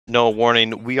no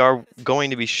warning, we are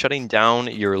going to be shutting down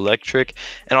your electric.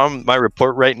 And on my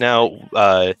report right now,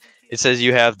 it says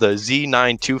you have the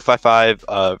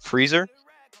Z9255 freezer.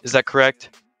 Is that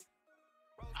correct?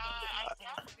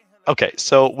 Okay,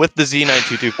 so with the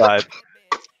Z9225,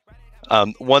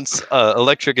 once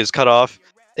electric is cut off,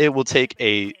 it will take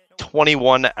a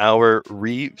 21-hour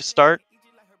restart.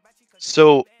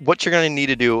 So what you're going to need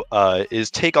to do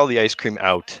is take all the ice cream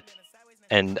out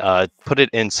and put it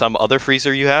in some other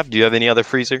freezer you have. Do you have any other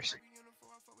freezers?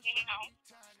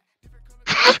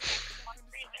 There's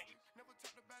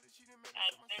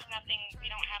nothing. We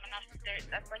don't have enough.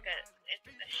 That's like it's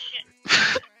a shit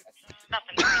stuff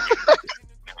in the freezer.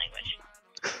 My language.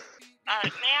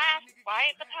 May I ask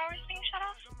why the power is being shut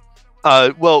off?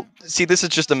 Well, see, this is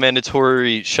just a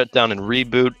mandatory shutdown and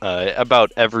reboot.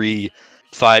 About every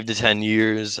 5 to 10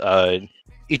 years,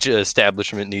 each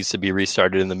establishment needs to be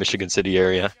restarted in the Michigan City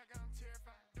area. Okay.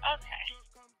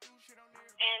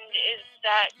 And is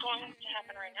that going to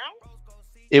happen right now?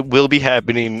 It will be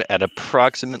happening at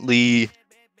approximately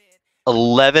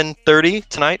 11:30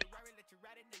 tonight.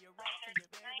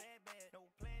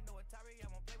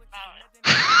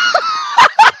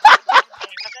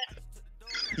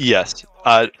 Yes.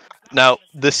 Now,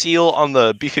 the seal on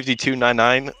the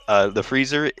B5299, the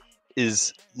freezer,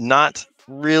 is not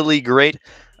really great.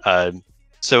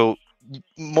 So,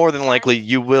 more than likely,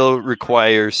 you will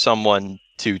require someone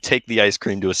to take the ice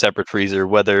cream to a separate freezer,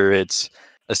 whether it's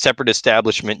a separate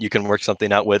establishment you can work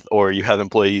something out with, or you have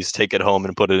employees take it home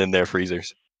and put it in their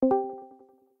freezers.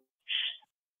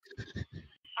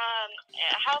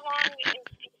 How long is the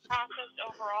process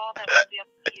overall that we'll be able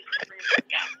to use the freezer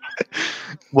again?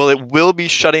 Well, it will be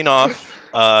shutting off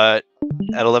at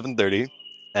 11:30,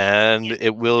 and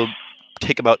it will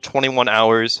take about 21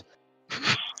 hours.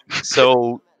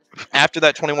 So after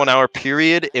that 21-hour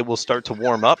period, it will start to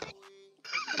warm up.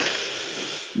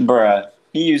 Bruh,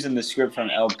 he using the script from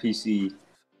LPC.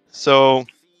 So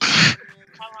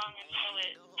How long until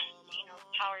it,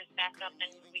 powers back up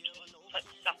and we can put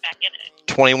stuff back in it?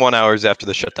 21 hours after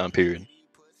the shutdown period. And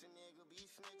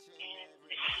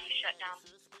the shutdown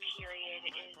period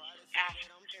is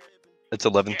after. It's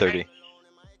 11:30. Okay.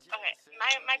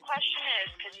 My question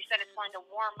is, because you said it's going to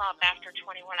warm up after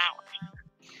 21 hours,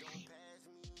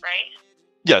 right?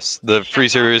 Yes, the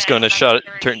freezer is going to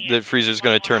the freezer is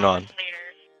going to turn on.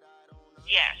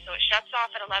 Yeah, so it shuts off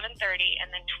at 11:30,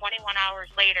 and then 21 hours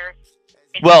later.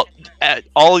 Well,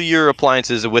 all your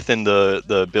appliances within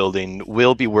the building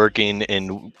will be working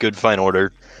in good, fine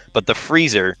order, but the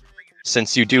freezer,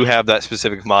 since you do have that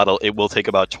specific model, it will take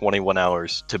about 21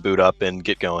 hours to boot up and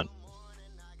get going.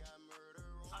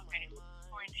 Okay, it's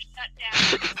going to shut down.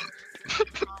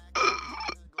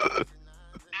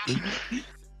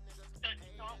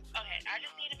 Okay, I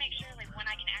just need to make sure when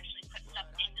I can actually put stuff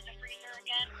into the freezer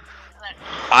again.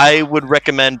 I would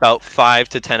recommend about 5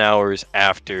 to 10 hours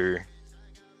after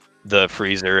the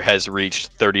freezer has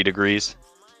reached 30 degrees.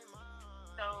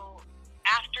 So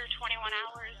after 21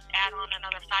 hours, add on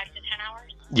another 5 to 10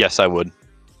 hours? Yes, I would.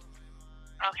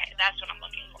 Okay, that's what I'm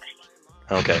looking for.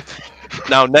 Okay.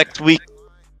 Now, next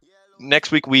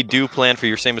week we do plan for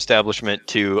your same establishment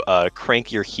to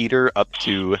crank your heater up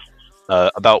to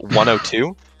about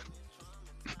 102.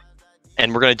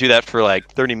 And we're going to do that for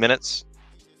like 30 minutes.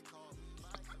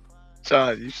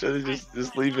 John, you should have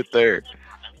just leave it there.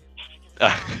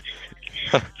 Thank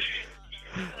you for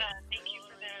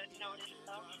the notice,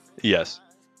 though. Yes.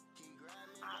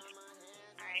 All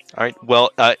right. All right. Well,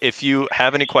 if you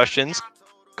have any questions,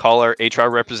 call our HR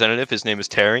representative. His name is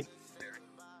Terry.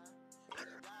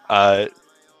 And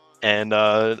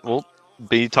we'll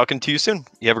be talking to you soon.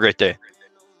 You have a great day.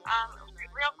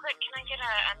 Real quick, can I get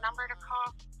a number to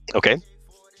call? Okay.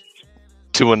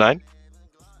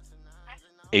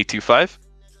 219-825.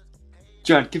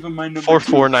 John, give him my number.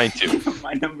 4492. Give him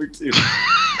my number too.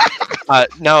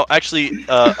 Now, actually,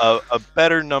 a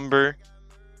better number.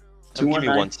 Give me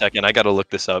 219. 1 second. I got to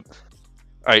look this up.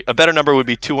 All right. A better number would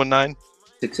be 219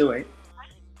 608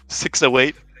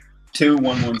 608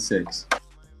 2116.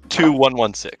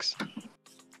 2116.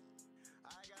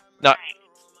 Now,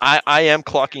 I am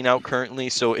clocking out currently,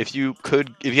 so if you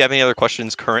have any other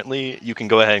questions currently, you can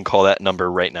go ahead and call that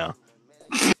number right now.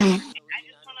 I just want to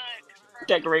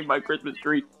Decorate my Christmas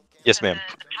tree. Yes, ma'am.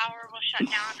 The power will shut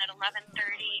down at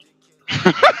 11:30, and then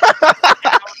an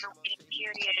hour waiting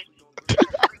period for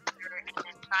the freezer, and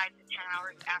then 5 to 10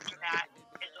 hours after that is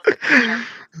when we start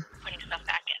putting stuff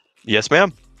back in. Yes,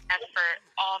 ma'am. That's for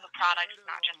all the products,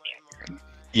 not just the ice cream.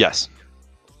 Yes.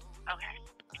 Okay. All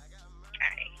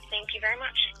right. Thank you very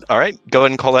much. All right. Go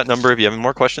ahead and call that number if you have any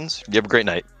more questions. You have a great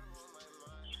night.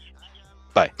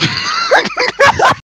 Bye.